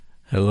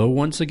Hello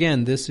once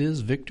again, this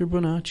is Victor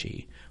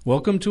Bonacci.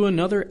 Welcome to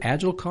another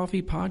Agile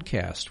Coffee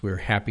podcast. We're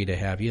happy to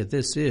have you.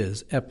 This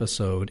is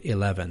episode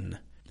 11.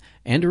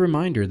 And a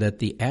reminder that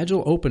the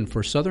Agile Open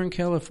for Southern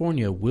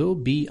California will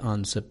be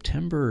on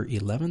September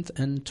 11th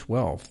and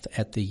 12th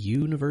at the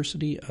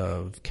University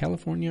of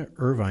California,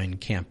 Irvine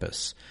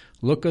campus.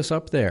 Look us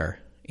up there.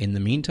 In the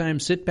meantime,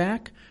 sit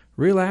back,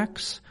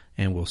 relax,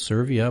 and we'll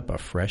serve you up a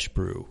fresh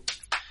brew.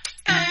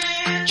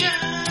 Agile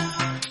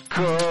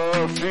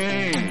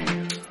Coffee.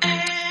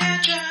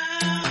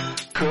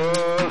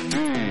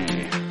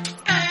 Coffee.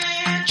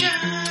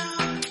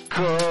 Agile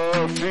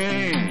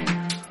Coffee.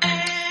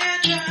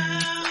 Agile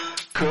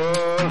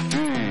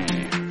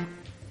Coffee.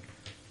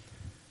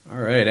 All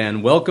right,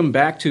 and welcome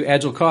back to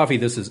Agile Coffee.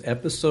 This is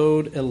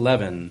episode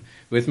 11.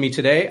 With me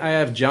today, I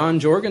have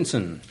John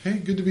Jorgensen. Hey,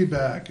 good to be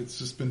back. It's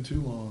just been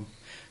too long.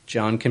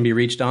 John can be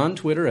reached on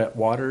Twitter at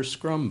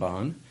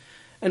WaterScrumbon.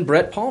 And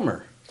Brett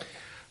Palmer.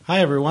 Hi,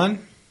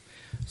 everyone.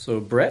 So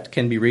Brett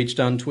can be reached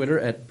on Twitter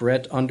at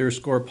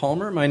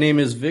Brett_Palmer. My name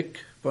is Vic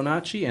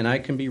Bonacci, and I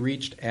can be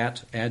reached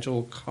at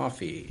Agile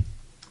Coffee.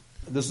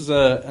 This is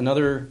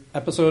another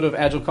episode of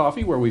Agile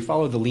Coffee where we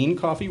follow the lean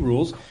coffee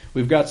rules.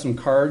 We've got some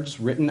cards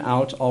written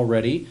out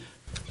already.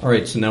 All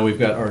right, so now we've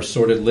got our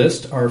sorted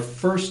list. Our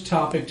first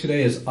topic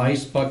today is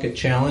Ice Bucket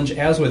Challenge.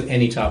 As with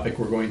any topic,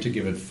 we're going to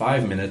give it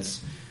 5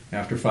 minutes.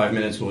 After 5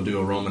 minutes, we'll do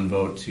a Roman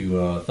vote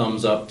to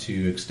thumbs up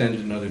to extend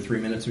it another 3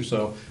 minutes or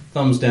so,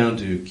 thumbs down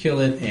to kill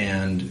it,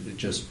 and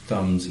just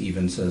thumbs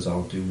even says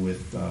I'll do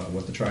with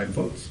what the tribe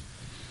votes.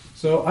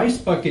 So Ice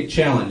Bucket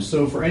Challenge.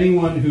 So for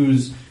anyone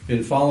who's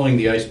been following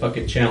the Ice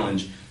Bucket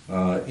Challenge,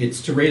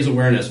 it's to raise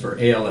awareness for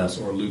ALS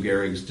or Lou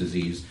Gehrig's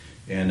disease.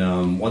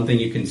 And one thing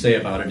you can say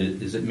about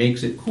it is it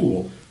makes it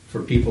cool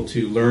for people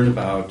to learn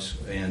about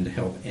and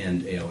help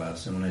end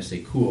ALS. And when I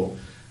say cool,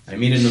 I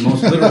mean in the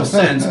most literal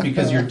sense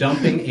because you're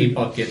dumping a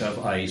bucket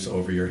of ice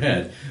over your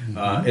head.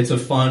 It's a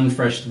fun,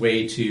 fresh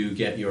way to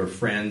get your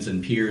friends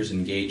and peers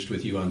engaged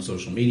with you on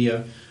social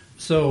media.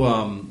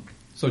 So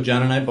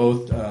John and I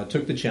both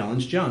took the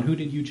challenge. John, who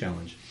did you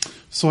challenge?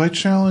 So I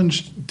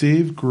challenged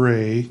Dave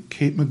Gray,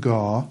 Kate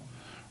McGaw,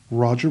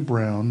 Roger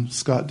Brown,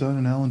 Scott Dunn,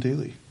 and Alan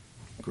Daly.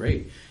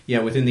 Great. Yeah,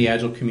 within the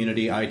Agile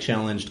community, I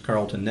challenged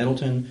Carlton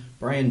Nettleton,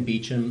 Brian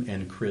Beecham,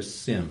 and Chris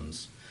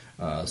Sims.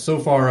 So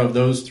far, of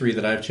those three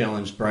that I've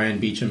challenged, Brian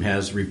Beecham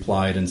has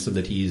replied and said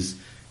that he's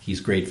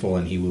grateful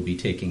and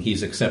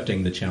he's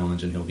accepting the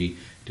challenge and he'll be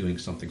doing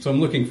something. So I'm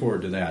looking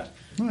forward to that.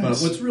 Nice. But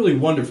what's really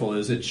wonderful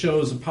is it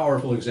shows a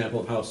powerful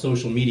example of how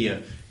social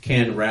media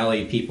can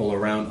rally people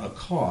around a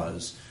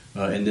cause.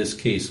 In this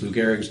case, Lou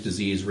Gehrig's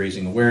disease,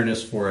 raising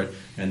awareness for it,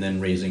 and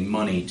then raising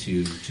money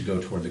to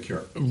go toward the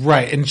cure.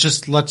 Right, and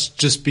let's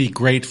just be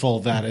grateful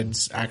that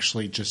it's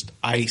actually just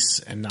ice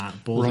and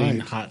not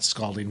boiling hot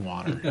scalding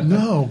water.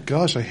 No,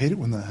 gosh, I hate it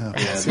when that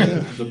happens.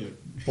 The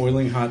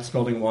boiling hot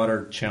scalding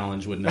water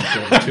challenge would not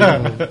go too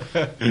well.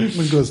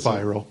 When it goes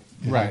viral.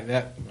 Yeah.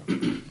 Right.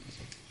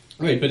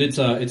 Right, but it's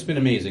been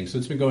amazing. So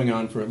it's been going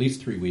on for at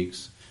least 3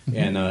 weeks.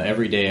 And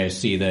every day I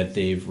see that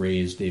they've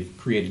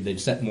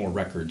set more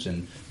records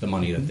in the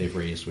money that they've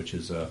raised, which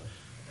is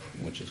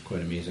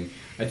quite amazing.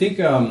 I think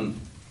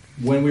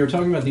when we were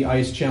talking about the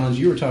ICE challenge,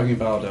 you were talking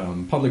about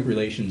public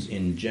relations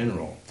in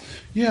general.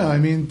 Yeah, I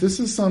mean, this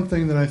is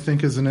something that I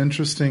think is an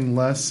interesting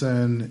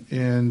lesson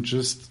in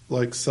just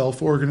like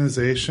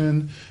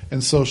self-organization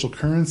and social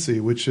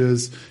currency, which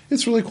is,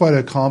 it's really quite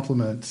a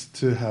compliment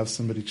to have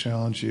somebody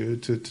challenge you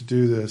to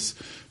do this.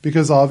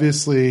 Because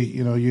obviously,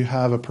 you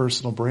have a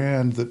personal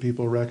brand that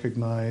people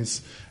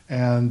recognize,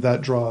 and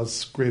that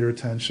draws greater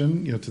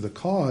attention, to the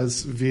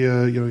cause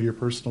via, your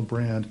personal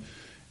brand.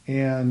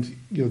 And,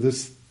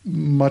 this,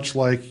 much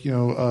like,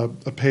 a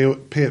pay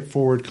it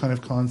forward kind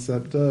of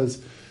concept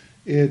does,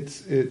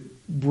 it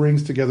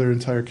brings together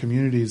entire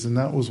communities. And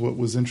that was what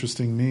was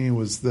interesting to me,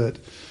 was that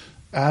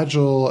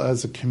Agile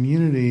as a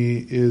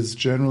community is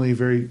generally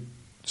very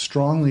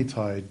strongly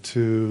tied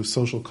to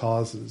social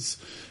causes.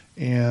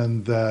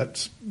 And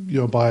that,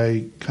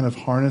 by kind of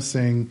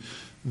harnessing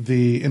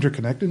the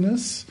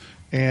interconnectedness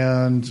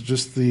and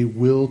just the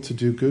will to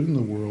do good in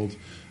the world,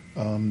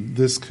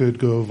 this could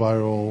go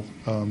viral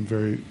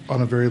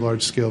on a very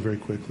large scale very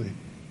quickly.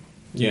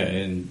 Yeah,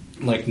 and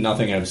like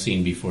nothing I've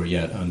seen before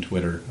yet on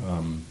Twitter,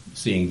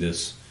 seeing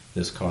this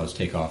cause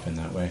take off in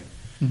that way.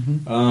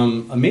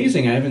 Mm-hmm.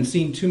 Amazing. I haven't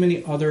seen too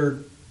many other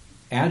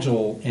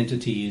Agile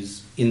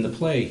entities in the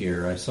play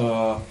here. I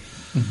saw...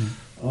 Mm-hmm.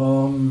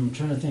 I'm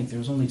trying to think. There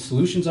was only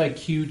Solutions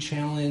IQ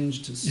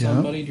challenged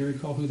somebody. Yeah. Do you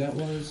recall who that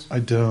was? I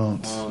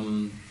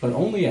don't. But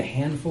only a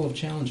handful of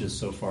challenges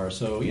so far.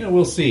 So,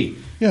 we'll see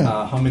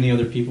how many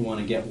other people want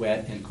to get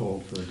wet and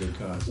cold for a good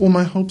cause. Well,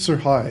 my hopes are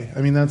high.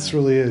 I mean, that's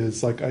really it.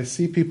 It's like I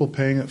see people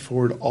paying it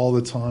forward all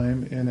the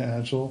time in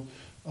Agile.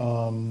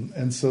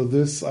 And so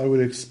this, I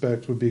would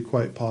expect, would be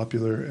quite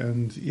popular.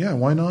 And,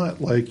 why not?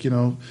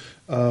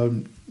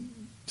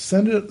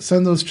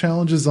 Send those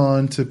challenges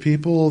on to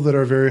people that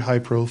are very high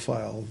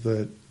profile,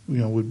 that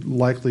would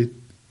likely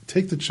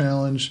take the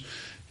challenge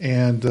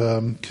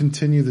and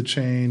continue the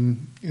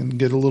chain and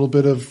get a little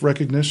bit of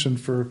recognition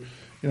for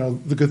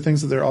the good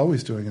things that they're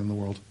always doing in the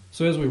world.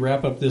 So as we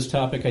wrap up this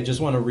topic, I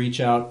just want to reach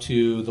out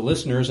to the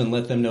listeners and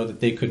let them know that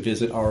they could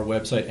visit our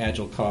website,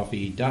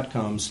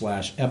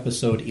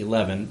 agilecoffee.com/episode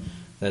 11.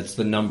 That's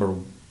the number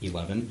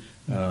 11.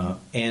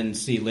 And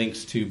see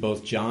links to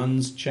both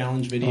John's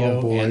challenge video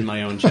and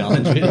my own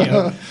challenge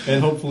video.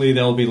 And hopefully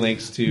there'll be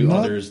links to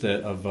others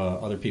of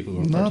other people who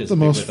are participating not the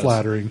most with us.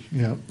 flattering,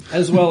 yeah.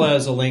 As well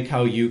as a link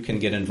how you can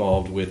get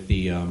involved with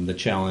the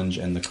challenge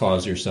and the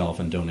cause yourself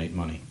and donate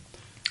money.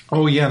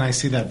 Oh, yeah, and I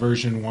see that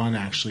version 1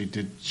 actually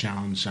did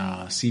challenge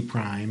C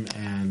Prime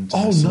and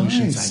nice.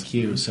 Solutions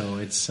IQ. So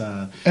it's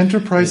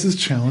Enterprises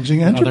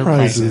challenging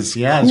enterprises.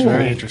 Yeah, cool. It's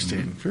very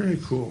interesting. Very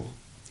cool.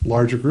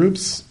 Larger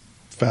groups,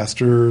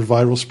 faster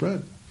viral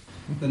spread.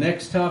 The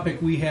next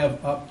topic we have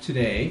up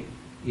today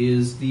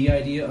is the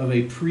idea of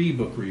a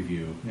pre-book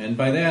review. And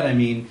by that I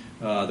mean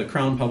the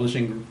Crown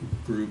Publishing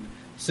Group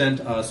sent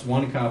us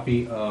one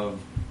copy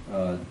of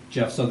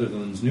Jeff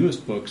Sutherland's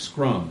newest book,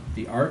 Scrum,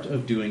 The Art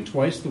of Doing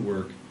Twice the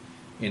Work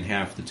in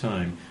Half the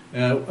Time.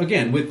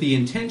 Again, with the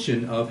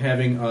intention of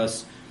having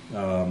us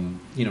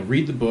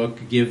read the book,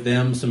 give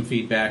them some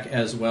feedback,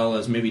 as well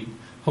as maybe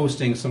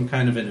hosting some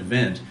kind of an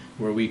event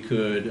where we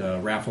could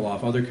raffle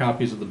off other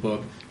copies of the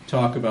book,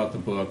 talk about the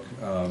book,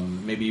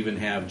 maybe even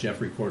have Jeff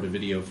record a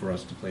video for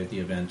us to play at the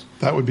event.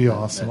 That would be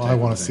awesome. I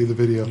want to see the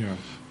video. Yeah.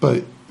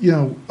 But,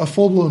 a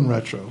full-blown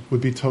retro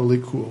would be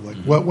totally cool. Like,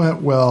 what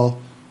went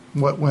well,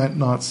 what went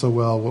not so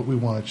well, what we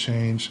want to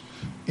change.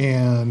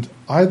 And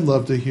I'd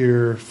love to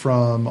hear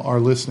from our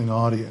listening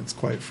audience,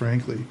 quite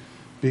frankly,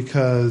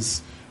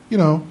 because,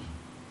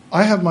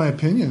 I have my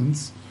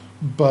opinions,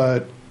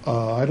 but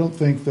I don't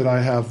think that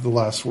I have the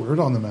last word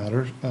on the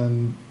matter,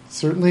 and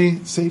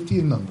certainly safety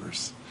in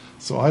numbers.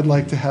 So I'd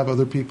like to have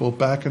other people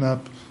backing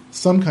up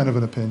some kind of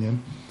an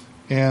opinion,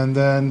 and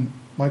then,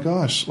 my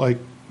gosh, like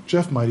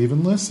Jeff might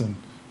even listen.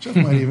 Jeff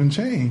might even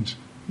change.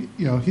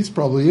 He's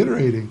probably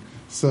iterating.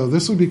 So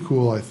this would be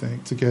cool, I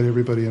think, to get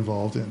everybody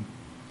involved in.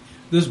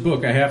 This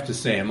book, I have to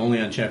say, I'm only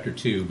on chapter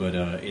 2, but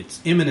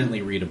it's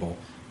eminently readable.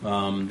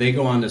 They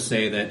go on to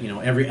say that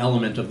every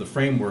element of the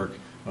framework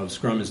of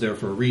Scrum is there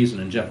for a reason,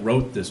 and Jeff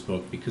wrote this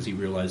book because he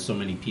realized so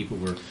many people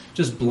were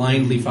just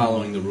blindly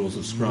following the rules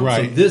of Scrum.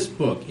 Right. So this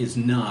book is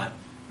not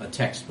a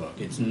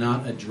textbook. It's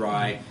not a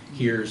dry,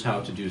 here's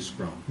how to do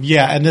Scrum.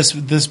 Yeah, and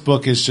this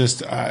book is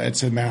just,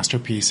 it's a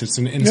masterpiece. It's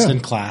an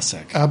instant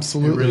classic.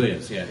 Absolutely. It really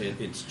is, yeah.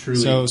 It's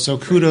truly... So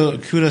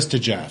kudos to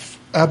Jeff.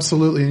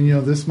 Absolutely,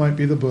 and this might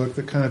be the book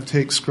that kind of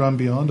takes Scrum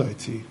beyond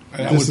IT.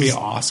 That would be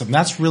awesome.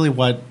 That's really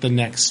what the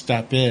next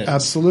step is.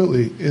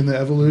 Absolutely, in the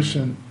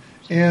evolution.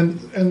 And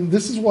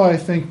this is why I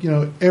think,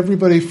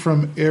 everybody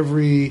from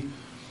every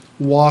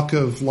walk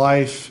of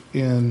life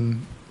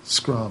in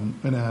Scrum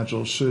and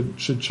Agile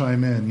should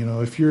chime in.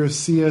 If you're a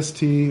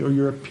CST or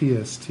you're a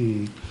PST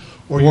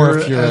or you're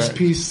an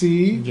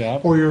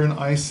SPC or you're an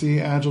IC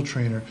Agile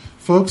trainer,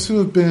 folks who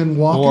have been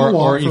walking the walk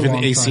or for a even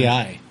long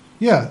ACI. time.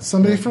 Yeah,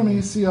 somebody from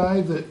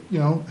ACI that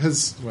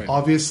has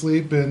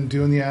obviously been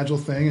doing the Agile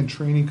thing and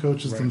training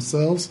coaches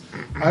themselves.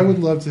 I would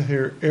love to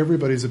hear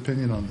everybody's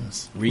opinion on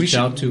this. Reach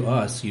out to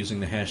us using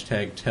the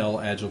hashtag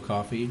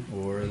 #TellAgileCoffee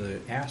or the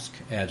Ask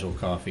Agile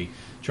Coffee.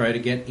 Try to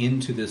get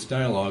into this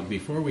dialogue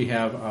before we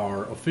have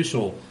our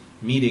official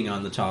meeting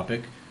on the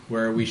topic,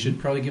 where we should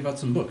probably give out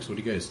some books. What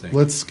do you guys think?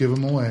 Let's give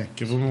them away.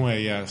 Give them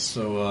away, yes.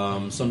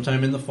 So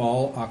sometime in the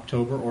fall,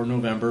 October or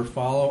November,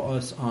 follow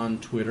us on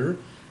Twitter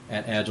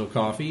at Agile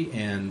Coffee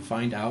and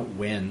find out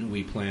when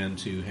we plan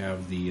to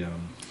have the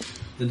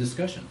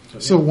discussion.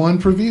 So one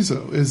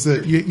proviso is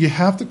that you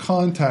have to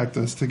contact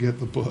us to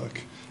get the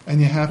book, and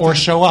you have to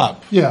show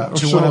up. Yeah,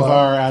 to one of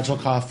our Agile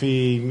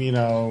Coffee,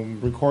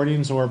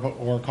 recordings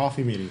or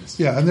coffee meetings.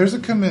 Yeah, and there's a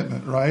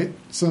commitment, right?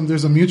 So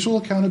there's a mutual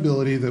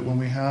accountability that when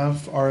we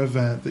have our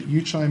event, that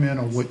you chime in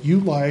on what you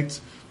liked,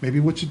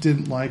 maybe what you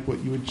didn't like,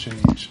 what you would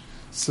change.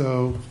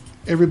 So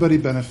everybody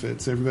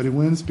benefits, everybody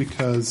wins,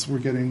 because we're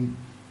getting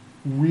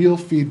real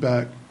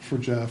feedback for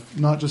Jeff,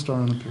 not just our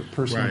own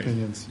personal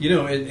opinions.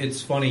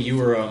 It's funny. You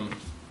were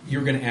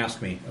going to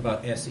ask me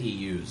about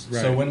SEUs.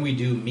 Right. So when we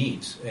do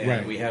meet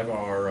and we have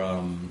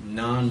our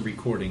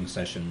non-recording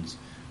sessions,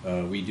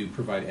 we do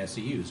provide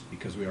SEUs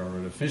because we are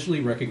an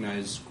officially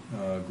recognized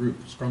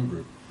Scrum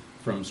group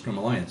from Scrum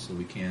Alliance, so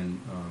we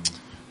can...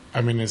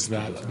 is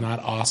that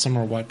not awesome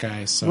or what,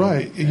 guys? So,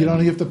 right. You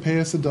don't have to pay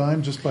us a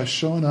dime just by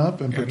showing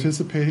up and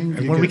participating.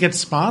 And when we get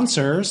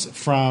sponsors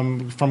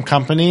from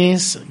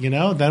companies,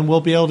 then we'll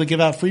be able to give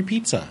out free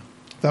pizza.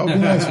 That would be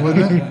nice,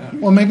 wouldn't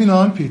it? Well, maybe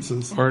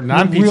non-pizzas. Or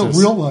non-pizzas.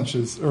 Real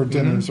lunches or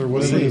dinners or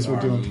whatever it is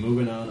we're doing.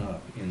 Moving on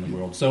up in the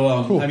world.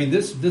 So, cool.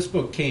 This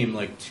book came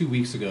like 2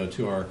 weeks ago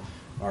to our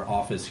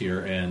office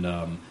here, and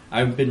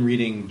I've been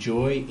reading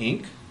Joy,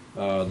 Inc.,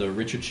 the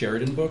Richard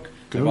Sheridan book.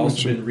 I've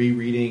also been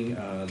rereading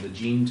the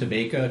Gene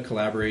Tabeka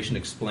Collaboration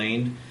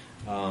Explained.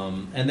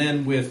 And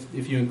then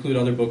if you include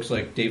other books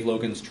like Dave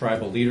Logan's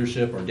Tribal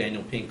Leadership or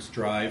Daniel Pink's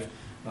Drive,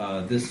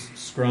 this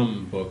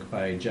Scrum book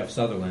by Jeff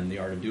Sutherland, The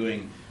Art of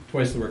Doing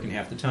Twice the Work in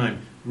Half the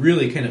Time,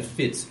 really kind of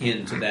fits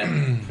into that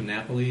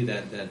panoply,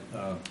 that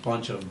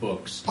bunch of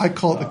books. I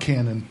call it the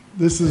canon.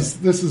 This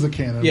is a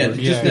canon. Yeah,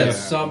 version. just that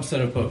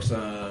subset of books,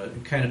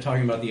 kind of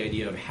talking about the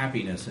idea of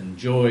happiness and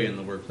joy in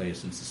the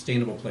workplace and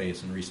sustainable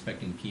place and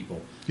respecting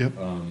people. Yep.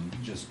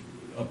 Just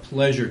a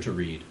pleasure to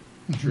read,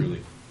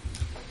 truly.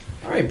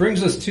 All right,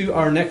 brings us to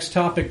our next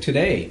topic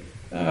today.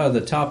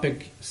 The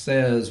topic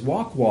says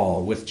walk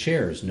wall with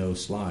chairs, no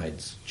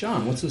slides.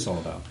 John, what's this all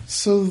about?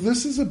 So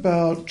this is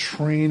about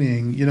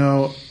training. You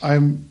know,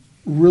 I'm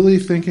really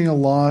thinking a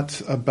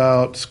lot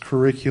about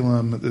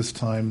curriculum at this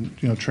time,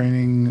 you know,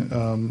 training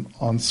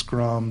on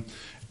Scrum.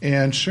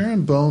 And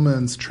Sharon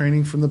Bowman's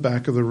Training from the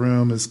Back of the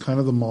Room is kind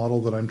of the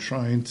model that I'm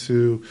trying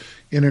to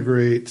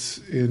integrate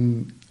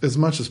in as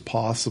much as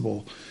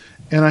possible.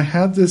 And I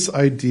had this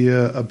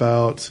idea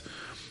about,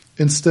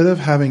 instead of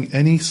having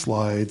any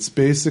slides,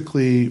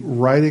 basically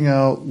writing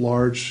out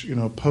large, you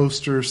know,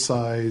 poster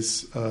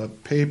size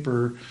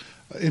paper,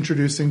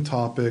 introducing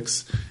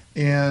topics,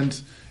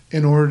 and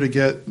in order to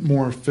get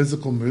more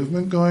physical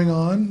movement going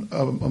on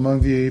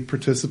among the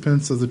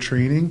participants of the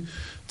training,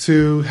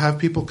 to have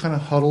people kind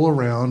of huddle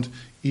around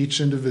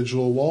each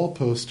individual wall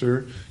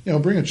poster. You know,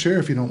 bring a chair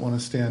if you don't want to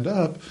stand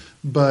up,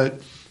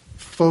 but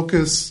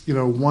focus, you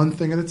know, one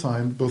thing at a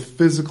time, both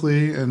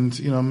physically and,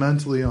 you know,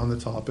 mentally on the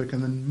topic,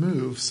 and then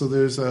move. So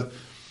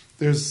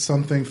there's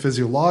something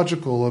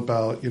physiological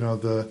about, you know,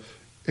 the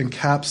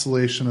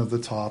encapsulation of the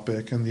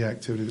topic and the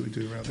activity that we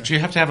do around there. But you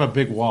have to have a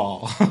big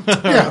wall.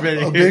 Yeah,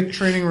 a big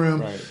training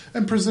room. Right.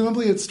 And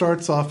presumably it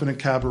starts off in a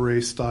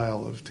cabaret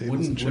style of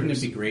tables and chairs. Wouldn't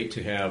it be great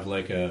to have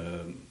like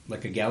a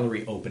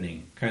gallery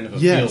opening, kind of a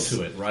Yes. feel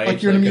to it, right?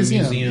 Like you're in a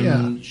museum,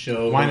 museum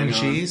show. Wine and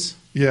going on. cheese?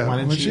 Yeah, Wine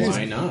and wine and cheese? cheese.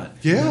 Why not?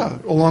 Yeah,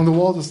 along the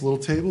wall, just little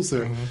tables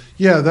there.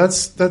 Yeah,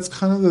 that's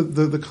kind of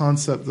the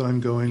concept that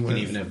I'm going You with.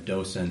 can even have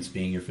docents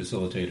being your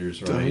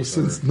facilitators, right?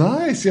 Docents,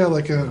 nice. Yeah,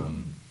 like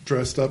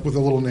dressed up with a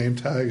little name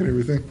tag and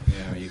everything.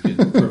 Yeah, you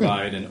could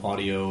provide an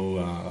audio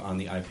on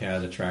the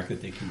iPad, a track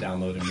that they can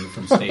download and move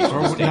from station to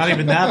Or station. not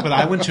even that, but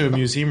I went to a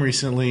museum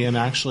recently, and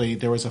actually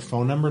there was a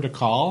phone number to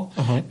call,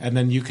 and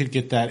then you could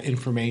get that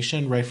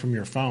information right from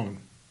your phone.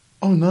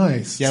 Oh,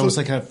 nice. Yeah, So- it was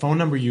like a phone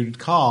number you'd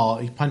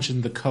call. You punch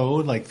in the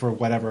code, like for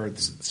whatever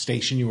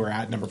station you were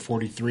at, number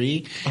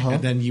 43,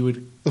 and then you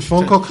would. the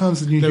phone call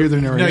comes and you hear their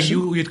narration.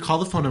 No, you'd call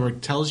the phone number.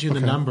 It tells you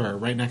the number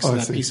right next Oh, to I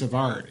that see. piece of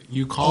art.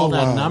 You call Oh,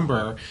 that wow.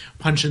 number,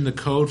 punch in the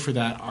code for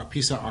that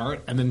piece of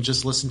art, and then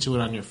just listen to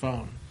it on your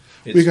phone.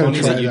 It's We gotta funny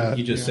try that that.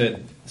 you just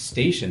said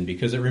station,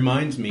 because it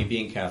reminds me,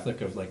 being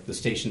Catholic, of like the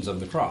Stations of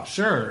the Cross.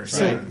 Sure. Right?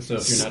 So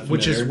if you're not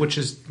familiar, which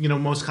is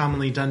most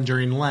commonly done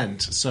during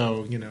Lent.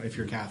 So if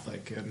you're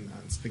Catholic and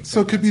things. So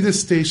like it could that. be the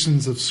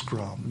stations of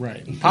Scrum.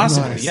 Right.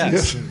 Possibly. Nice.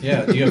 Yes.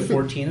 yeah, do you have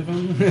 14 of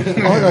them?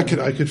 Oh,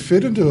 I could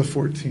fit into a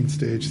 14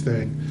 stage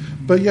thing,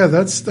 but yeah,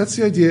 that's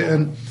the idea.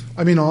 And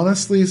I mean,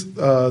 honestly,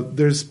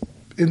 there's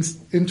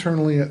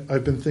internally,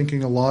 I've been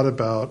thinking a lot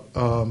about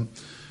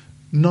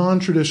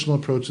non-traditional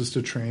approaches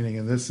to training,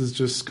 and this is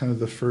just kind of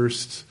the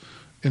first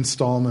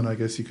installment, I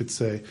guess you could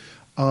say.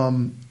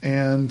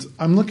 And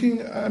I'm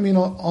looking. I mean,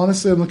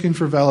 honestly, I'm looking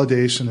for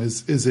validation.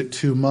 Is it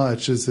too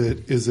much? Is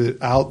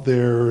it out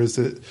there, or is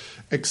it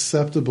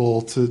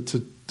acceptable to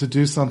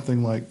do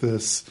something like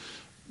this?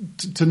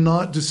 To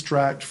not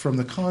distract from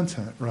the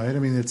content, right? I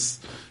mean,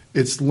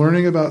 it's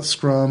learning about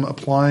Scrum,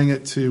 applying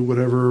it to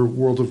whatever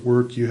world of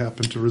work you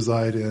happen to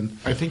reside in.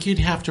 I think you'd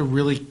have to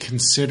really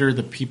consider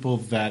the people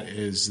that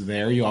is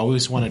there. You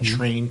always want to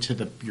train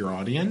to your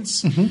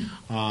audience,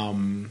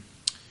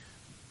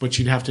 but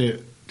you'd have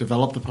to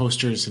develop the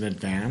posters in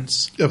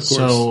advance. Of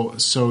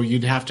course. So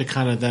you'd have to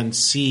kind of then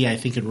see, I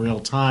think, in real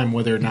time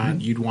whether or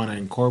not you'd want to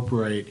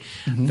incorporate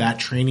that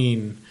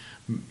training,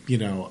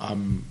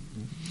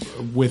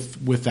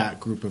 with that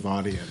group of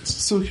audience.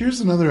 So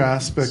here's another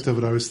aspect of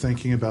it I was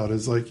thinking about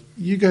is, like,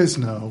 you guys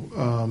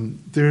know,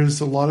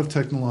 there's a lot of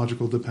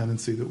technological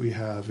dependency that we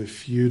have.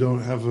 If you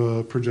don't have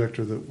a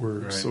projector that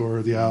works, Right.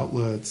 or the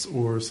outlets,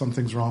 or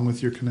something's wrong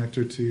with your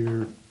connector to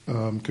your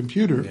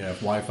computer. Yeah,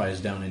 if Wi-Fi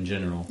is down in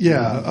general.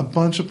 Yeah, a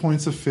bunch of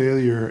points of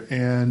failure,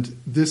 and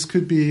this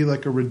could be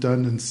like a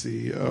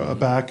redundancy, a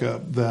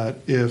backup, that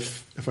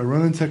if I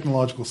run into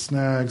technological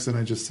snags and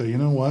I just say, you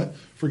know what,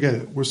 forget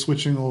it, we're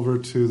switching over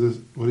to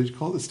the, what did you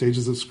call it, the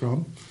stages of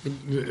Scrum?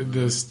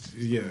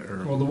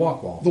 Well, the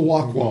walk wall. The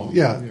walk wall,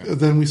 yeah.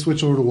 Then we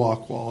switch over to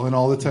walk wall, and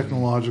all the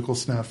technological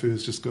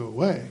snafus just go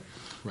away.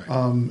 Right.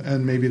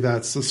 And maybe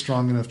that's a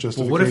strong enough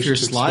justification. Well, what if your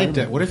to slide experiment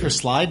deck? What with if your it.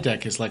 slide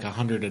deck is like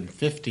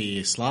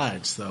 150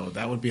 slides, though?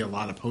 That would be a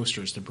lot of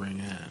posters to bring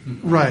in.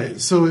 Right.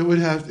 So it would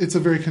have. It's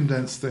a very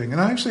condensed thing, and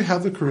I actually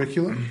have the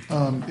curriculum.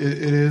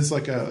 It is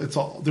like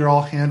they're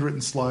all handwritten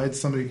slides.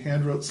 Somebody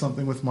handwrote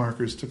something with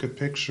markers, took a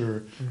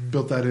picture,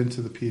 built that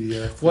into the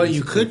PDF. What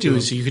you could do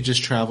is you could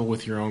just travel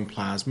with your own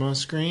plasma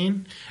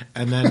screen,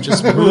 and then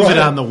just move it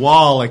on the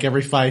wall like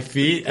every 5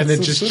 feet, and then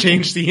so just simple.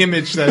 change the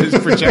image that is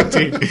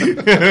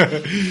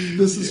projecting.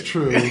 This is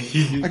true.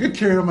 I could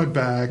carry it on my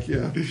back.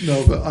 Yeah.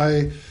 No, but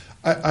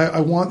I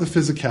want the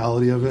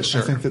physicality of it.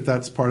 Sure. I think that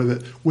that's part of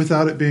it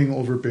without it being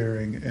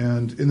overbearing.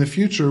 And in the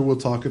future, we'll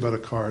talk about a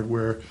card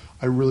where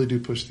I really do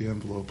push the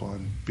envelope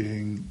on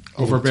being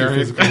a little too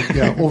Overbearing? physical.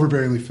 Yeah,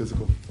 overbearingly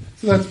physical.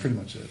 So that's pretty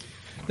much it.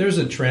 There's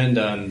a trend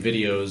on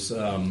videos.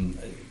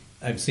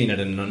 I've seen it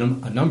in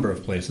a number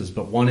of places,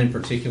 but one in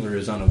particular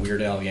is on a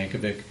Weird Al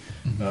Yankovic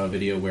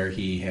video where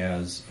he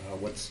has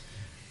what's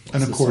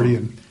An the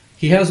accordion. song?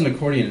 He has an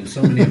accordion in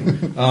so many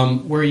of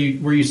them, where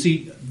you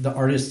see the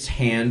artist's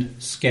hand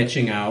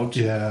sketching out.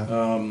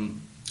 Yeah.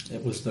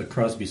 It was the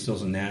Crosby,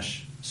 Stills and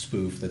Nash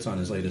spoof that's on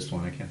his latest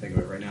one. I can't think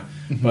of it right now.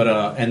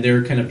 But and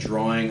they're kind of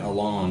drawing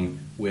along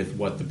with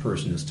what the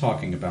person is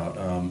talking about.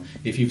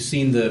 If you've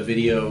seen the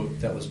video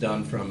that was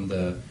done from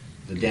the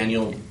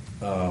Daniel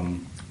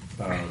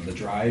the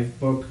Drive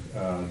book,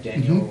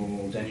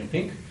 Daniel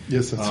Pink.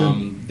 Yes, that's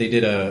him. They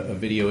did a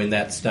video in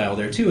that style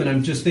there too, and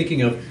I'm just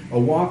thinking of a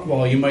walk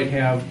wall. You might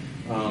have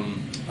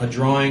a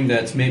drawing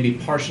that's maybe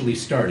partially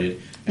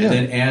started, and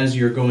then as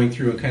you're going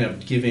through and kind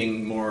of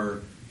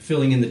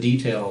filling in the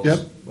details Yep,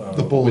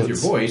 the bullets. with your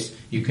voice,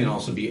 you can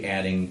also be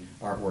adding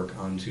artwork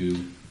onto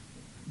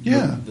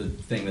the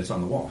thing that's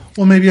on the wall.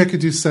 Well, maybe I could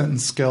do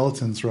sentence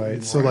skeletons,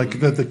 right? So like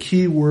the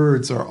key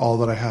words are all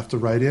that I have to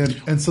write in.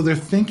 And so they're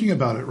thinking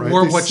about it, right?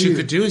 Or They what see you it.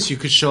 could do is you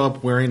could show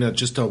up wearing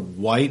just a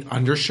white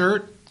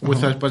undershirt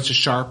with a bunch of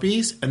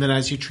Sharpies, and then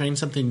as you train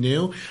something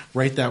new,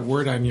 write that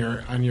word on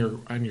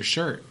your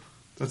shirt.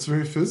 That's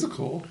very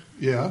physical.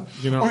 Yeah.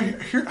 You know- Or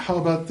here, how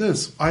about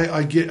this?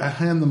 I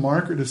hand the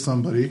marker to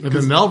somebody. And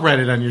then they'll write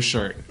it on your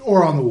shirt.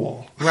 Or on the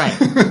wall. Right.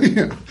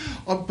 Yeah.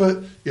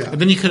 But, yeah. And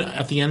then you could,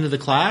 at the end of the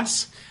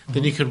class,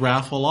 then you could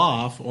raffle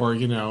off, or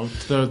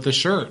the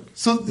shirt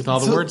with all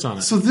the words on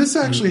it. So this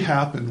actually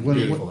happened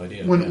Beautiful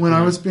idea. when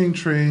I was being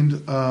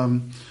trained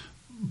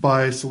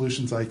by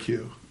Solutions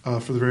IQ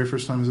for the very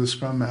first time as a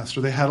Scrum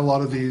Master. They had a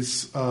lot of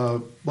these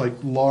like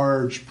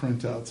large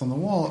printouts on the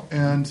wall,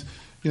 and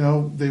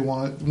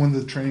when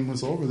the training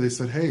was over, they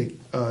said, "Hey,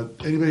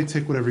 anybody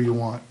take whatever you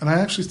want." And I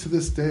actually, to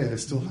this day, I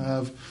still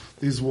have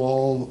these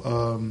wall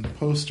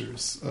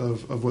posters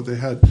of what they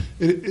had.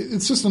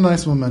 It's just a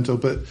nice memento,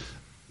 but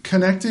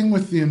connecting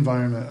with the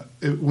environment,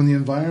 when the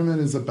environment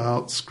is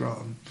about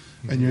Scrum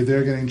and you're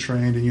there getting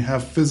trained and you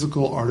have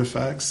physical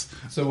artifacts.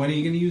 So when are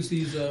you going to use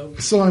these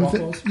So I'm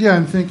waffles?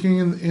 I'm thinking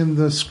in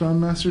the Scrum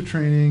Master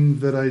training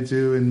that I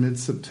do in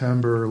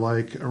mid-September,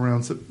 like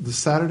around the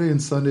Saturday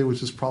and Sunday,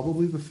 which is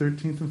probably the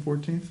 13th and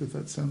 14th, if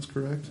that sounds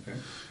correct.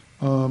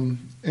 Okay.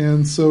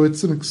 And so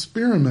it's an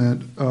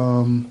experiment,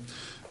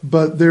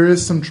 but there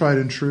is some tried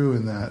and true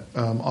in that.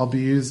 I'll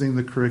be using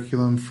the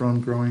curriculum from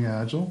Growing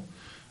Agile.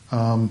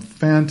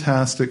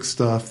 Fantastic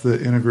stuff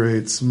that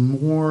integrates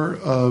more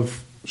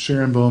of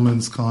Sharon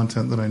Bowman's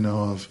content than I know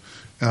of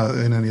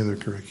in any other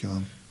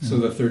curriculum. So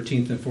the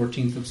 13th and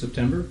 14th of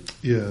September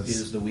Yes.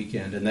 is the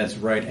weekend, and that's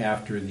right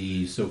after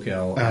the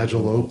SoCal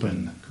Agile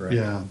Open. correct?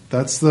 Yeah,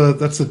 that's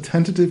a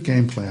tentative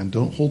game plan.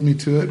 Don't hold me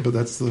to it, but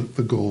that's the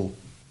goal.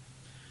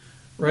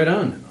 Right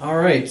on. All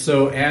right,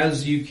 so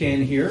as you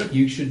can hear,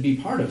 you should be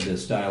part of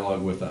this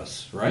dialogue with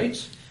us, right?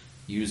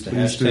 Use the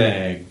Please do.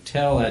 hashtag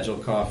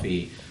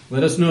 #TellAgileCoffee.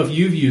 Let us know if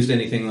you've used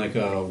anything like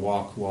a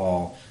walk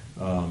wall,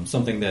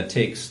 something that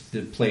takes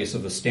the place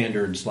of a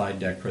standard slide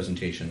deck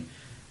presentation.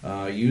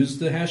 Use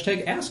the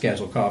hashtag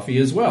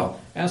 #AskAgileCoffee as well.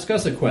 Ask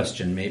us a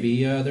question.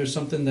 Maybe there's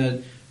something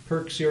that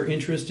perks your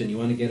interest and you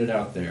want to get it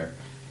out there.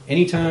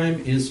 Anytime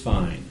is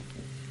fine.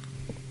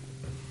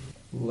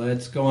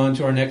 Let's go on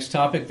to our next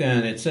topic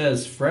then. It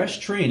says fresh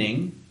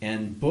training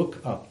and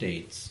book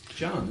updates.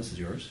 John, this is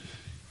yours.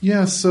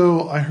 Yeah,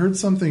 so I heard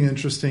something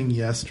interesting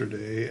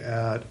yesterday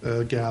at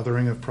a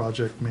gathering of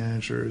project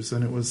managers,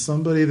 and it was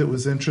somebody that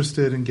was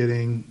interested in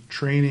getting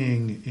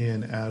training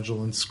in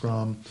Agile and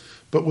Scrum,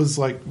 but was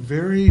like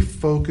very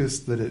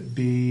focused that it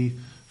be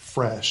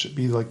fresh, it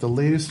be like the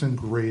latest and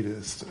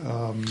greatest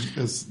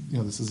as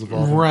this is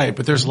evolving. Right,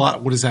 but there's a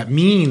lot. What does that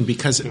mean?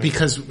 Because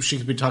she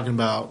could be talking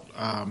about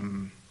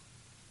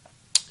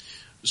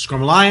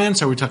Scrum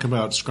Alliance. Are we talking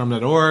about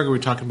Scrum.org? Are we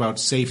talking about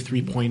Safe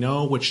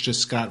 3.0, which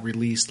just got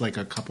released like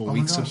a couple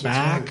weeks gosh, that's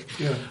back? right.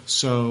 Yeah.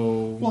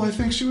 So, Well, I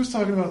think she was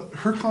talking about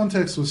her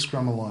context was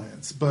Scrum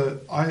Alliance,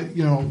 but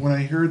when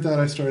I heard that,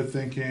 I started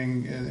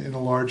thinking in a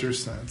larger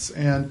sense.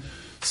 And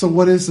so,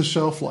 what is the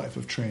shelf life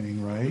of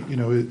training, right?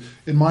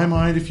 In my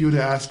mind, if you would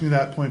ask me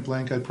that point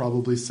blank, I'd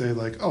probably say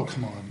like, "Oh,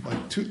 come on!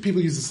 Like people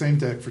use the same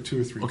deck for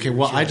 2 or 3 okay, years."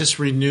 well, I right? just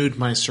renewed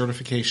my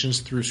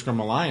certifications through Scrum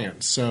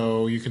Alliance,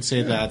 so you can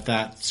say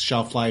that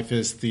shelf life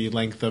is the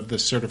length of the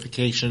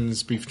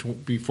certifications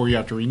before you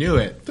have to renew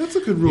it. That's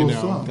a good rule of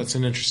thumb. That's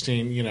an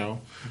interesting,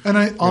 And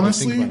I think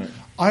honestly, about it.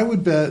 I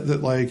would bet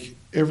that like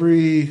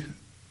every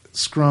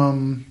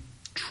Scrum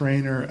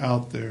trainer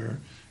out there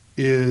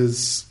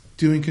is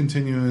doing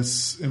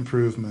continuous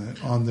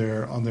improvement on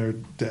their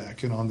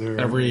deck and on their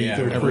Every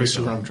their Scrum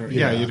curriculum. trainer.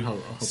 Yeah, you'd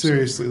hope so.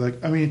 Seriously,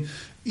 like I mean,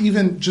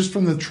 even just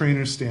from the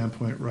trainer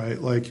standpoint,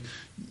 right? Like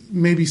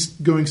maybe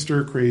going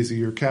stir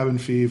crazy or cabin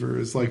fever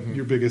is like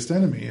your biggest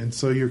enemy, and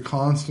so you're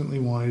constantly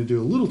wanting to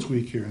do a little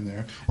tweak here and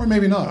there, or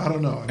maybe not. I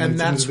don't know. I mean, And it's an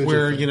that's individual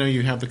where thing.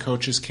 you have the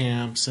coaches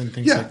camps and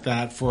things Yeah. like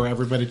that for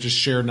everybody to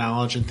share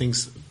knowledge and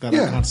things that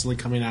Yeah. are constantly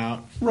coming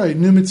out. Right,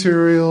 new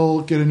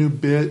material, get a new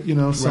bit,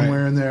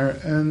 somewhere in there.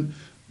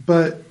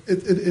 But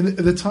at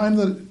the time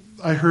that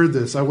I heard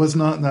this, I was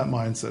not in that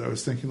mindset. I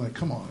was thinking like,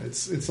 come on,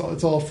 it's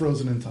all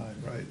frozen in time,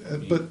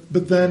 right?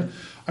 But then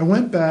I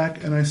went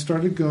back and I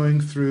started going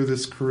through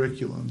this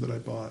curriculum that I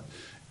bought,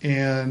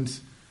 and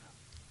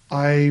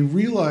I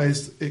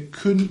realized it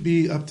couldn't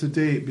be up to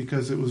date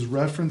because it was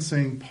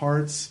referencing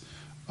parts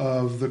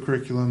of the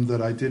curriculum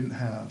that I didn't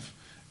have,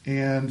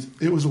 and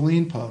it was a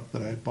LeanPub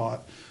that I had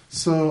bought.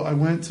 So I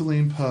went to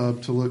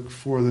LeanPub to look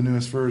for the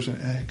newest version,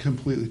 and it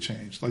completely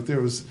changed. Like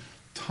there was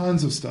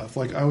tons of stuff.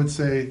 Like I would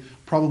say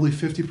probably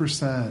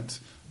 50%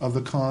 of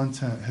the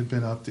content had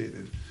been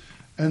updated.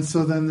 And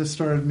so then this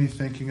started me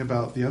thinking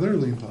about the other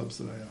LeanPubs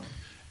that I own.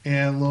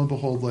 And lo and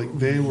behold, like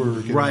they were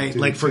getting Right. updated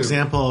Like, for too.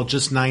 example,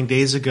 just 9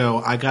 days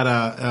ago, I got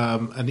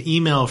an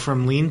email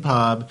from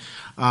LeanPub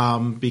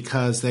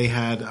because they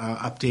had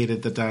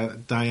updated the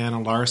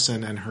Diana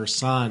Larson and her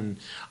son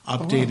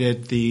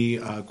updated the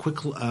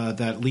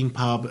that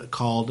LeanPub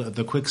called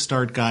the Quick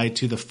Start Guide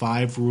to the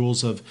 5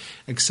 Rules of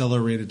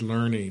Accelerated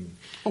Learning.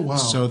 Oh, wow.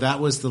 So that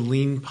was the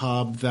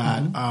LeanPub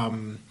that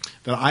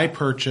that I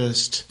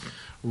purchased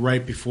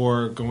right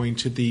before going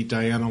to the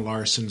Diana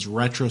Larson's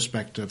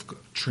retrospective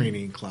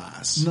training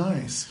class.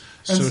 Nice.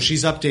 So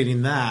she's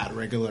updating that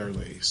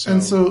regularly.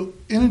 And so,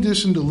 in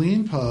addition to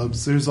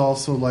LeanPubs, there's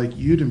also like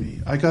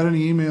Udemy. I got an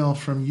email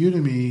from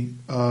Udemy,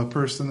 a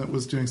person that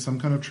was doing some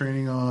kind of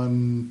training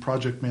on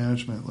project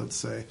management, let's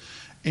say.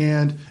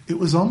 And it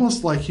was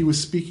almost like he was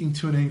speaking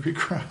to an angry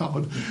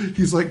crowd.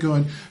 He's like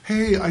going,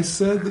 hey, I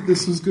said that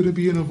this was going to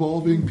be an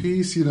evolving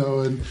piece,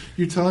 and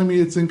you're telling me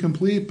it's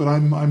incomplete, but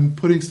I'm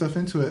putting stuff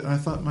into it. And I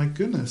thought, my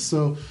goodness.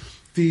 So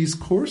these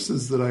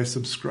courses that I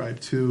subscribe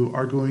to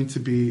are going to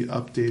be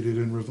updated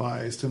and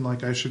revised, and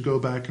like I should go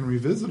back and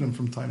revisit them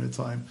from time to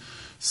time.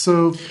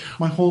 So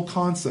my whole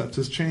concept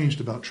has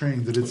changed about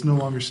training, that it's no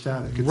longer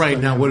static. It's right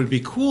now, dynamic. what would be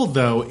cool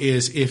though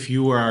is if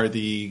you are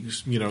the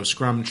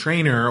Scrum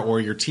trainer or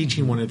you're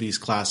teaching one of these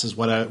classes,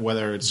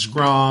 whether it's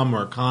Scrum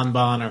or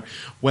Kanban or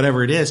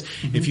whatever it is,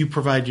 if you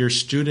provide your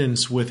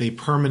students with a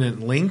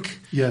permanent link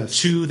Yes.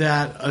 to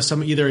that,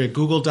 either a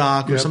Google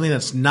Doc or Yep. something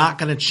that's not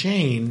going to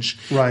change,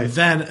 Right.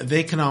 then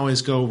they can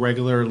always go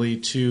regularly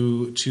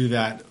to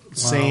that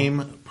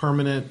same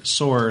permanent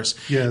source,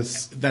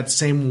 Yes. that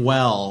same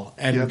well,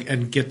 and Yep.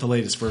 and get the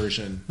latest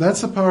version.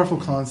 That's a powerful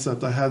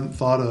concept I hadn't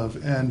thought of.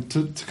 And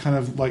to kind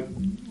of like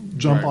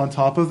jump Right. on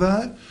top of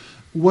that,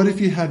 what if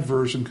you had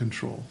version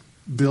control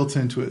built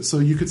into it? So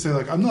you could say,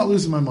 like, I'm not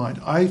losing my mind.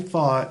 I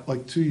thought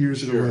like 2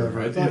 years ago, whatever,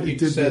 I thought you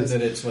did said this.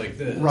 that it's like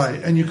this.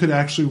 Right, and you could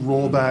actually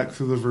roll back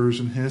through the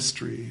version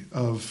history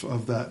of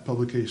that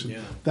publication. Yeah.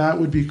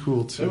 That would be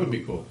cool too. That would be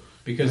cool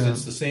because Yeah.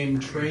 it's the same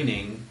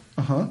training,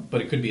 Uh-huh. but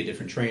it could be a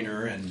different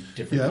trainer and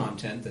different Yeah.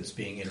 content that's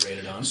being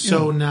iterated on.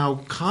 So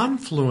now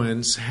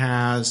Confluence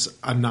has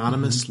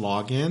anonymous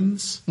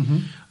logins.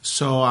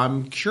 So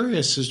I'm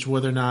curious as to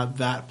whether or not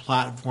that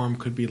platform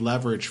could be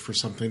leveraged for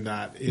something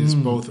that is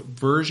both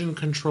version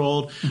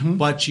controlled,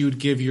 but you'd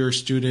give your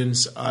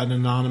students an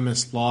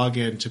anonymous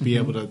login to be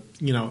able to,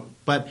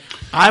 But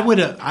I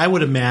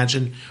would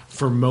imagine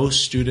for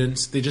most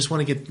students, they just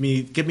want to get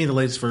me the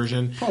latest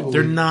version. Probably.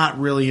 They're not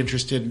really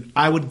interested.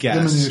 I would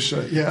guess The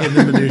minutia, yeah. in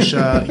the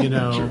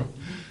minutia,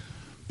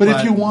 But But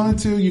if you wanted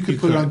to, you could you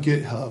put it could. on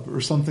GitHub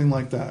or something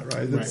like that,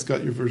 right? That's Right.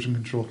 got your version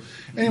control.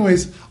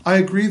 Anyways, I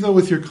agree, though,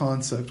 with your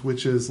concept,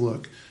 which is,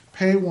 look,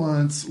 pay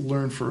once,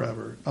 learn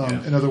forever.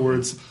 Yeah. In other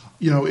words,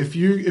 if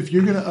you're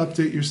going to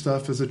update your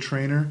stuff as a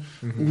trainer,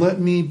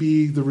 let me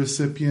be the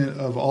recipient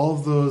of all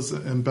of those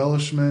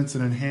embellishments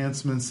and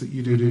enhancements that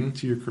you do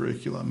to your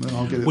curriculum, and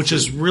I'll get it. Which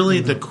is free. really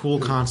the cool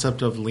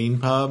concept of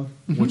LeanPub,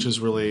 which is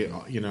really,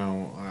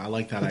 I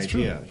like that That's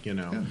idea,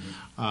 true.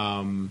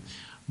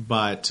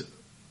 But,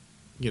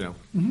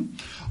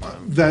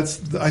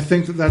 I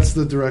think that's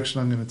the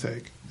direction I'm going to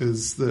take.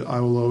 Is that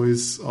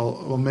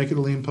I'll make it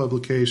a lean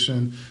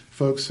publication.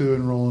 Folks who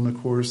enroll in a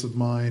course of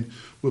mine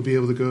will be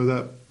able to go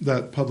to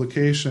that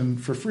publication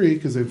for free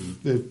because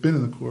they've been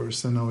in the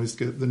course and always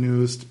get the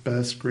newest,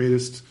 best,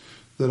 greatest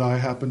that I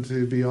happen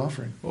to be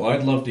offering. Well,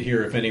 I'd love to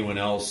hear if anyone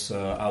else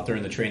out there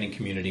in the training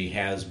community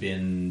has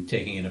been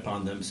taking it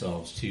upon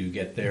themselves to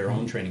get their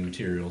own training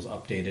materials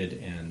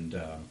updated and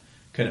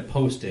kind of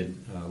posted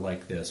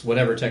like this.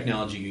 Whatever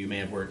technology you may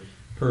have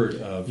heard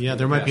of. yeah,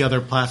 there might be other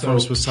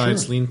platforms So,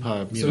 besides sure.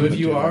 LeanPub. So if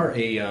you are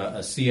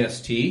a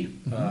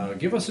CST,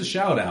 give us a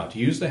shout out.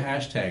 Use the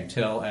hashtag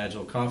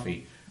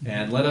 #TellAgileCoffee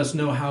and let us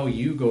know how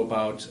you go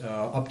about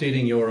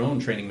updating your own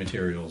training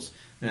materials.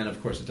 And of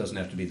course, it doesn't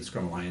have to be the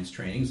Scrum Alliance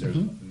trainings. There's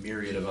a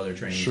myriad of other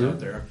trainings Sure. out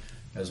there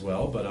as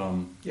well. But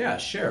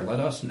share. Let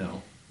us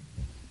know.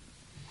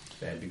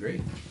 That'd be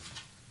great.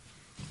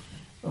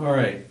 All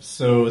right,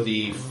 so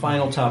the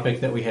final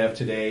topic that we have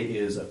today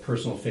is a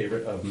personal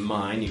favorite of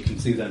mine. You can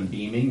see that I'm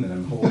beaming, that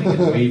I'm holding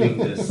and waving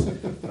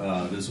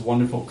this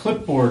wonderful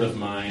clipboard of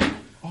mine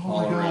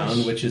all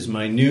around, which is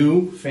my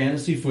new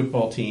fantasy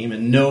football team,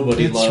 and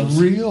It's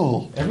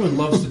real. Everyone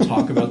loves to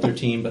talk about their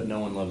team, but no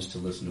one loves to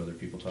listen to other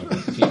people talk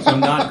about the team, so I'm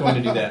not going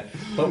to do that.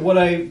 But what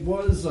I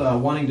was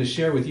wanting to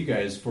share with you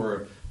guys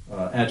for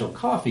Agile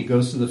Coffee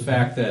goes to the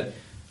fact that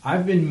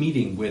I've been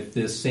meeting with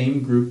this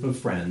same group of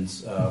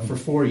friends for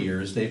 4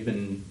 years. They've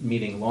been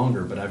meeting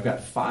longer, but I've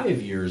got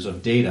 5 years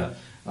of data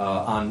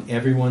on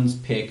everyone's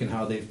pick and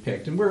how they've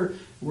picked. And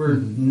we're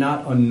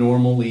not a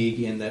normal league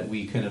in that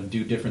we kind of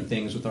do different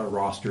things with our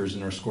rosters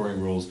and our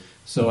scoring rules.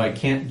 So I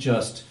can't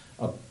just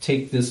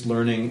take this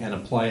learning and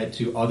apply it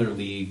to other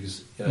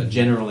leagues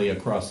generally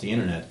across the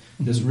internet.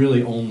 This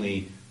really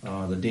only...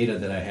 the data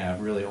that I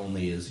have really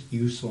only is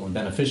useful and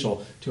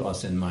beneficial to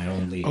us in my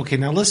own league. Okay,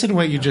 now listen to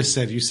what you just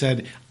said. You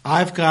said,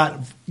 I've got,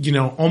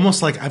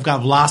 almost like I've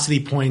got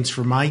velocity points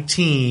for my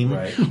team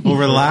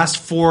over the last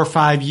 4 or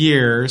 5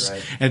 years,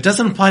 and it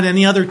doesn't apply to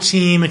any other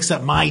team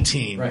except my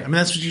team. Right. I mean,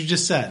 that's what you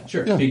just said.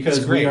 Sure,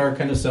 because we are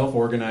kind of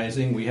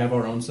self-organizing. We have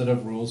our own set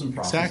of rules and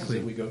processes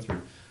that we go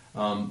through.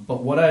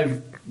 But what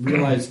I've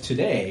realized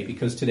today,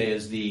 because today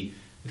is the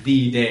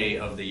day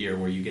of the year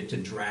where you get to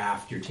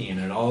draft your team,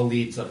 and it all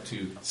leads up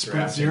to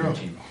drafting your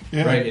team.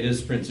 Yeah. Right, it is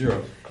Sprint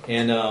Zero.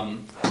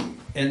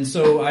 And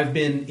so I've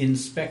been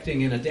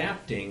inspecting and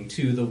adapting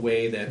to the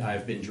way that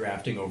I've been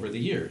drafting over the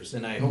years.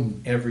 And I hope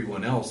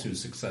everyone else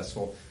who's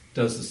successful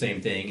does the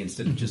same thing.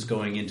 Instead of just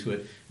going into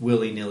it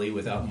willy-nilly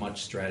without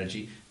much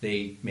strategy,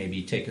 they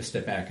maybe take a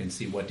step back and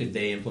see what did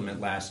they implement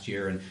last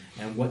year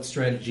and what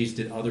strategies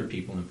did other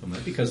people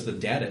implement, because the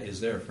data is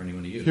there for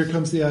anyone to use. Here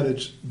comes the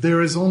adage,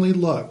 there is only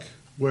luck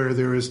where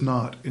there is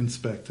not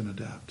inspect and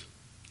adapt.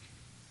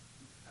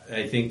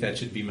 I think that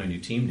should be my new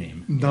team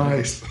name.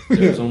 Nice.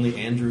 There's only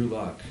Andrew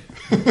Luck.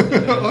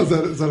 Is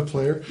that a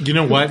player? You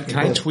know what? Can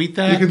I tweet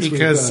that?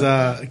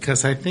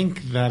 Because I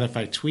think that if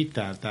I tweet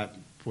that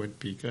would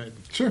be good.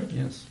 Sure.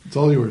 Yes. It's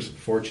all yours.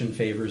 Fortune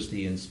favors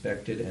the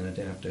inspected and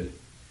adapted.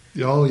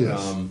 Oh,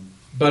 yes.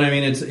 But I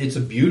mean, it's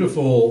a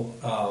beautiful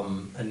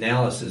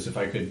analysis. If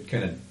I could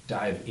kind of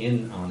dive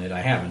in on it,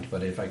 I haven't,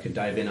 but if I could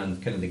dive in on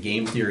kind of the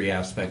game theory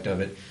aspect of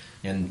it,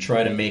 and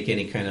try to make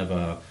any kind of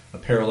a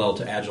parallel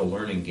to Agile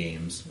learning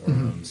games or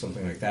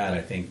something like that.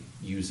 I think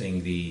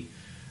using the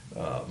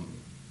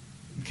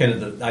kind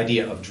of the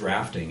idea of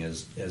drafting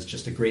as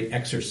just a great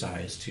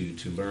exercise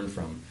to learn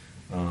from.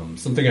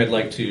 Something I'd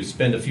like to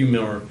spend a few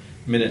more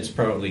minutes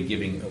probably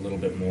giving a little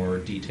bit more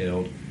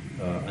detailed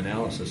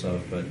analysis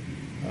of. But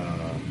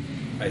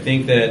I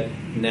think that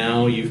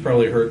now you've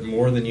probably heard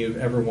more than you've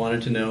ever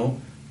wanted to know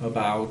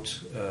about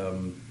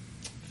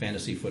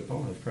fantasy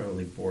football. I've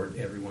probably bored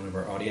every one of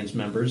our audience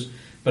members.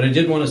 But I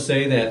did want to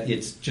say that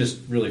it's just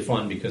really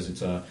fun because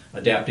it's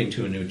adapting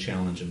to a new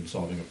challenge and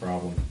solving a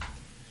problem.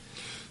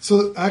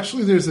 So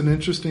actually there's an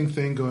interesting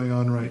thing going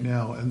on right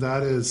now, and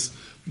that is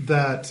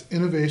that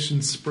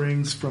innovation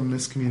springs from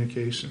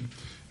miscommunication.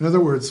 In other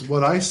words,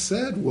 what I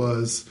said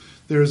was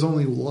there is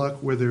only luck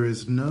where there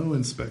is no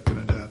inspect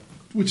and adapt,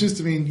 which is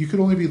to mean you could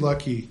only be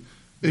lucky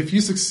if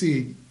you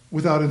succeed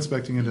without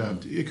inspecting and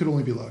adapt. It could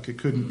only be luck. It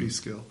couldn't be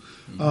skill.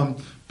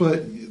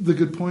 But the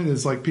good point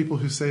is, like, people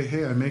who say,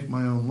 hey, I make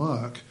my own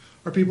luck,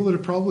 are people that are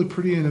probably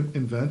pretty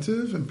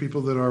inventive and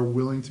people that are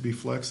willing to be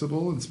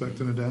flexible, inspect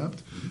and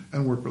adapt,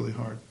 and work really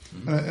hard.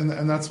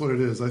 And that's what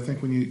it is. I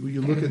think when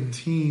you look at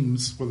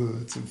teams, whether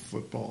it's in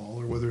football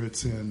or whether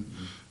it's in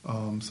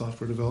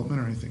software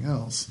development or anything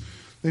else,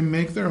 they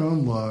make their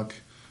own luck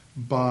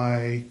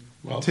by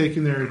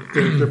taking their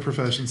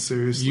profession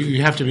seriously.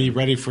 You have to be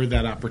ready for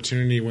that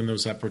opportunity when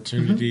those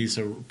opportunities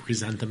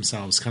present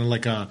themselves, kind of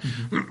like a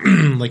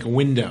like a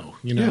window,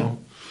 you know.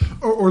 Yeah.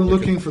 Or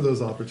looking for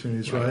those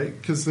opportunities, right?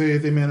 Because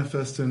they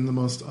manifest in the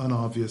most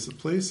unobvious of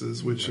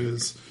places, which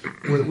is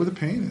where the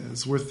pain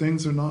is, where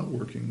things are not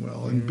working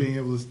well, and being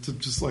able to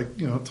just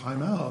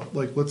time out,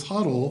 like let's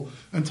huddle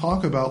and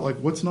talk about like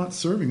what's not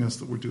serving us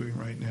that we're doing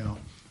right now,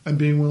 and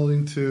being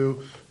willing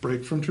to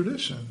break from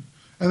tradition.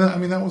 And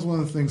that was one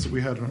of the things that we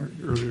had in our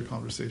earlier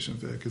conversation,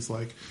 Vic, is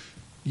like,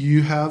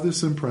 you have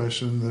this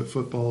impression that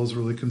football is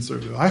really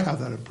conservative. I have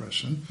that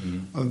impression.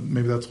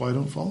 Maybe that's why I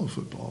don't follow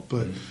football.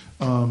 But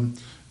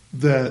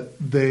that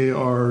they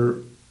are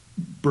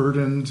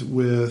burdened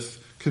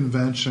with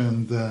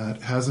convention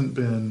that hasn't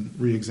been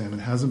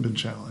re-examined, hasn't been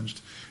challenged.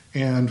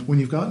 And when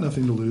you've got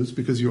nothing to lose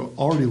because you're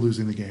already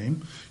losing the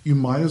game, you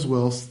might as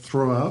well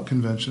throw out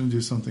convention and do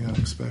something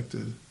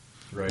unexpected.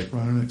 Right.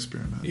 Run an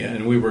experiment. Yeah,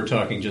 and we were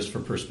talking just for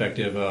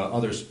perspective,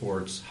 other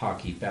sports,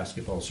 hockey,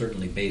 basketball,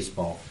 certainly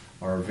baseball,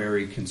 are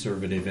very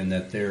conservative in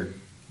that the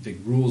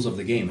rules of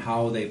the game,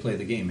 how they play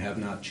the game, have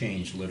not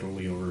changed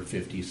literally over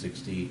 50,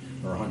 60,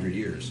 or 100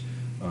 years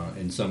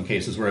in some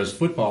cases. Whereas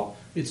football,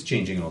 it's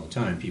changing all the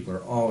time. People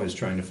are always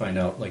trying to find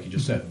out, like you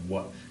just said,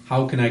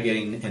 how can I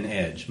gain an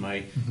edge?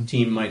 My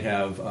team might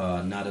have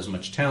not as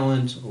much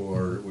talent,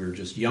 or we're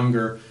just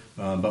younger,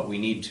 but we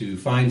need to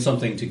find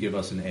something to give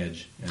us an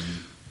edge. And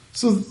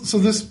So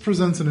this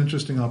presents an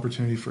interesting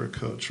opportunity for a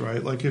coach,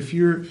 right? Like if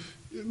you're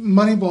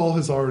Moneyball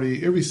has already,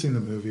 everybody's seen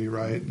the movie,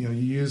 right? You know,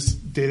 you use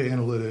data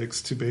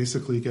analytics to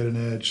basically get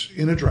an edge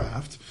in a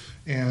draft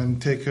and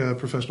take a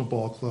professional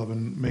ball club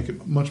and make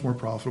it much more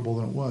profitable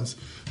than it was.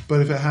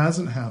 But if it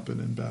hasn't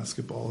happened in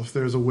basketball, if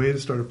there's a way to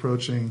start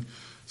approaching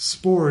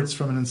sports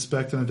from an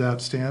inspect and adapt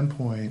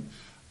standpoint,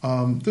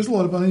 there's a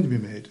lot of money to be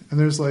made, and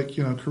there's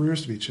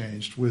careers to be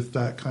changed with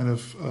that kind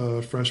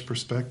of fresh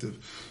perspective.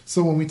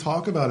 So when we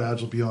talk about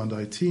Agile Beyond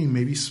IT,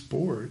 maybe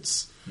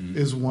sports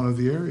is one of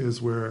the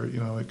areas where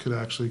it could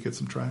actually get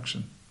some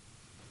traction.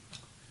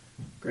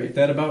 Great.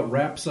 That about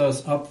wraps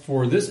us up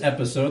for this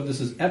episode. This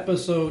is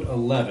episode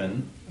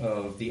 11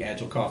 of the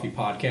Agile Coffee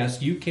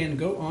Podcast. You can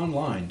go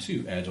online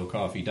to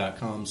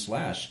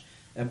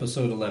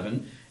agilecoffee.com/episode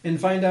 11 and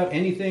find out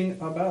anything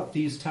about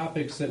these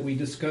topics that we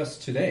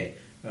discussed today.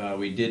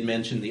 We did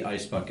mention the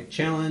Ice Bucket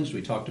Challenge.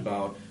 We talked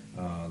about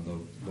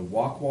the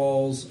walk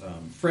walls,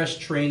 fresh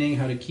training,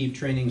 how to keep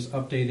trainings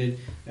updated,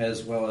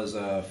 as well as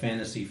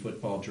fantasy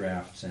football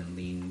drafts and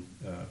lean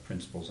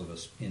principles of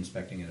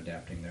inspecting and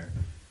adapting there.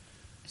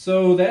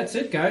 So that's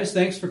it, guys.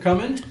 Thanks for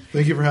coming.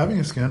 Thank you for having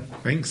us, Ken.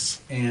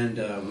 Thanks. And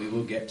we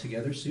will get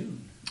together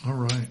soon. All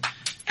right.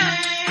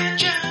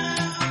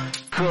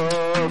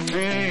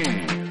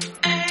 Coffee.